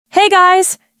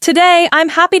guys! Today, I'm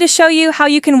happy to show you how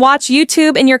you can watch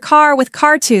YouTube in your car with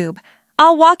CarTube.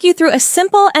 I'll walk you through a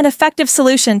simple and effective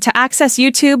solution to access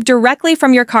YouTube directly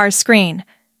from your car's screen.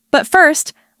 But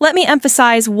first, let me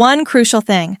emphasize one crucial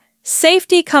thing.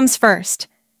 Safety comes first.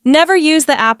 Never use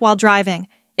the app while driving.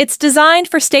 It's designed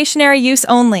for stationary use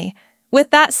only. With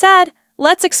that said,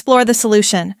 let's explore the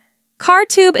solution.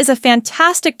 CarTube is a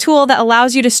fantastic tool that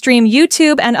allows you to stream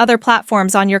YouTube and other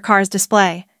platforms on your car's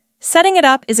display. Setting it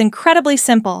up is incredibly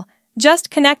simple. Just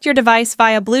connect your device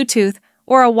via Bluetooth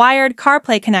or a wired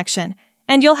CarPlay connection,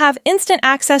 and you'll have instant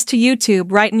access to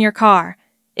YouTube right in your car.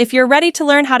 If you're ready to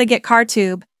learn how to get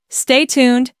CarTube, stay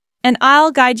tuned, and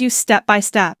I'll guide you step by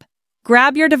step.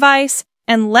 Grab your device,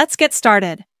 and let's get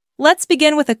started. Let's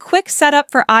begin with a quick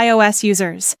setup for iOS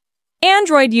users.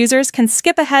 Android users can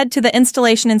skip ahead to the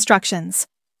installation instructions.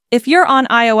 If you're on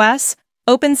iOS,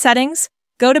 open Settings,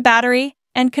 go to Battery,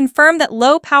 and confirm that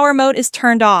low power mode is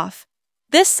turned off.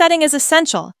 This setting is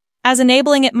essential, as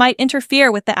enabling it might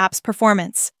interfere with the app's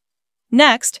performance.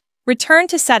 Next, return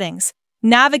to Settings,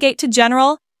 navigate to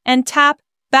General, and tap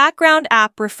Background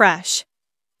App Refresh.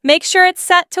 Make sure it's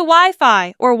set to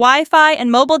Wi-Fi or Wi-Fi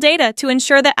and mobile data to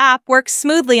ensure the app works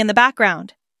smoothly in the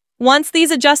background. Once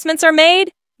these adjustments are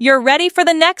made, you're ready for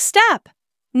the next step.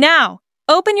 Now,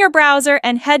 open your browser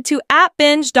and head to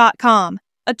appbinge.com.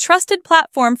 A trusted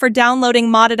platform for downloading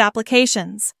modded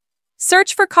applications.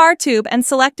 Search for CarTube and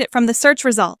select it from the search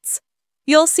results.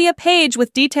 You'll see a page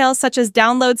with details such as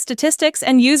download statistics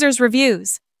and users'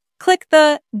 reviews. Click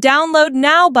the Download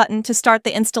Now button to start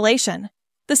the installation.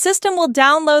 The system will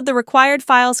download the required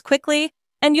files quickly,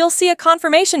 and you'll see a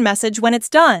confirmation message when it's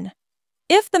done.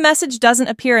 If the message doesn't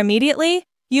appear immediately,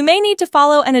 you may need to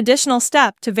follow an additional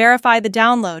step to verify the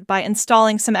download by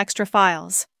installing some extra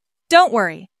files. Don't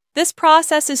worry. This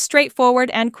process is straightforward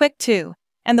and quick too,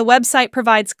 and the website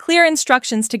provides clear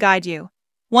instructions to guide you.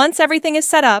 Once everything is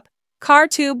set up,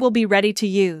 CarTube will be ready to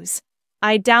use.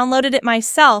 I downloaded it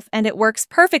myself and it works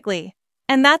perfectly.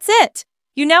 And that's it!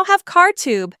 You now have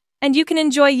CarTube, and you can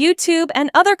enjoy YouTube and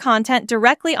other content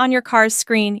directly on your car's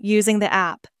screen using the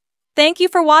app. Thank you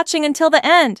for watching until the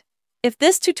end. If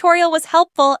this tutorial was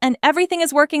helpful and everything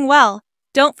is working well,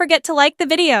 don't forget to like the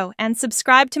video and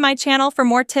subscribe to my channel for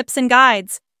more tips and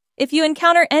guides. If you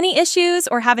encounter any issues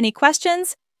or have any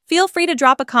questions, feel free to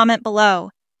drop a comment below.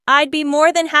 I'd be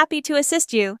more than happy to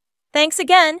assist you. Thanks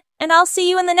again, and I'll see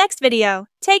you in the next video.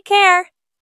 Take care!